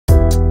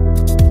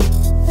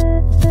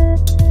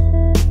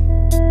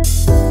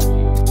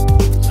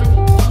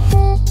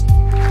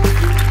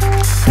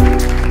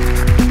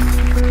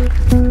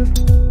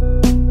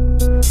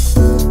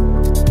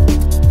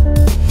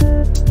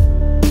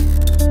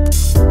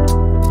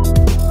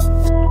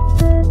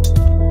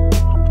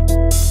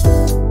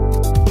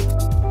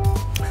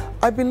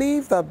I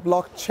believe that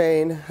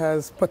blockchain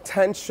has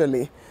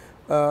potentially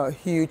a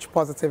huge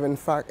positive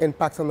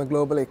impact on the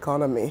global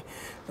economy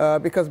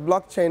because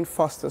blockchain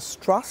fosters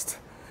trust,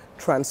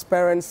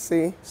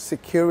 transparency,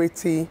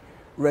 security,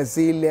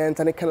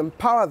 resilience, and it can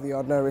empower the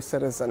ordinary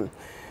citizen.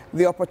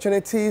 The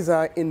opportunities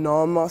are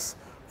enormous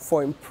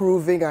for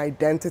improving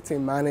identity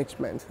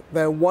management.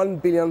 There are 1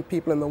 billion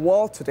people in the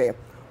world today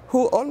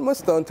who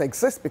almost don't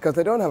exist because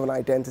they don't have an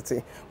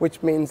identity,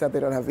 which means that they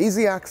don't have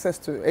easy access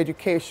to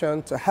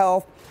education, to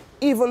health,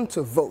 even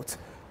to vote,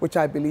 which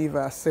I believe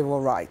are civil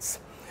rights.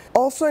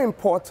 Also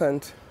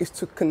important is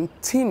to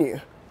continue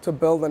to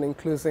build an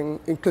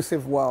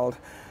inclusive world.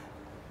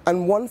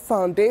 And one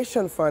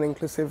foundation for an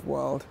inclusive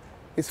world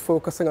is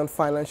focusing on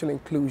financial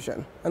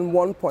inclusion. And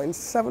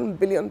 1.7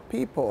 billion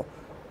people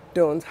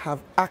don't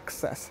have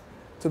access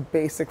to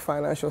basic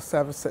financial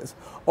services.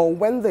 Or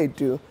when they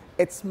do,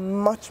 it's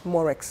much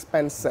more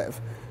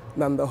expensive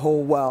than the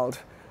whole world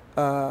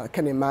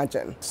can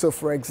imagine. So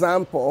for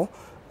example,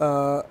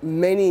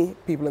 many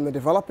people in the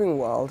developing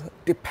world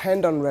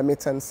depend on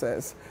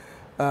remittances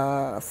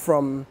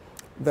from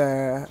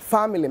their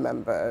family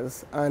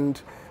members,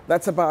 and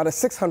that's about a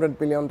 $600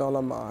 billion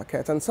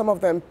market, and some of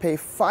them pay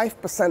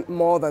 5%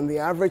 more than the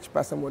average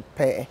person would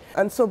pay.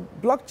 And so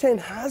blockchain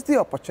has the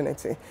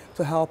opportunity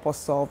to help us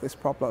solve these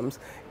problems.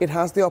 It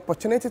has the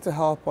opportunity to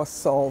help us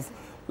solve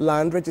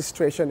land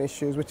registration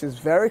issues, which is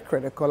very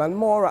critical,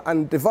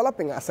 and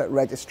developing asset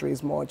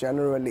registries more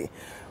generally.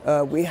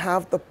 We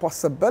have the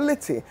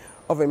possibility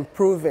of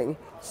improving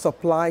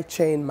supply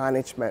chain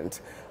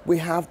management. We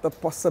have the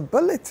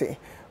possibility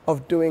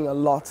of doing a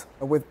lot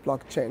with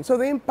blockchain. So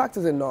the impact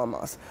is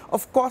enormous.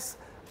 Of course,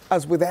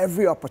 as with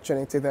every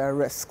opportunity, there are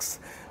risks.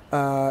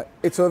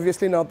 It's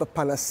obviously not the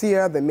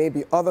panacea. There may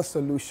be other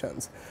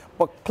solutions.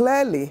 But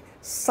clearly,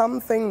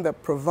 something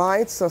that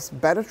provides us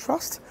better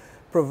trust,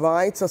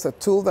 provides us a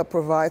tool that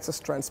provides us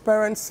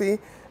transparency,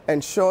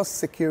 ensures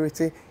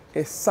security,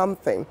 is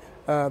something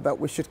that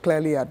we should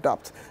clearly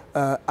adopt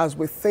as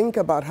we think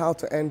about how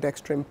to end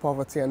extreme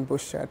poverty and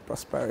boost shared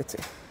prosperity.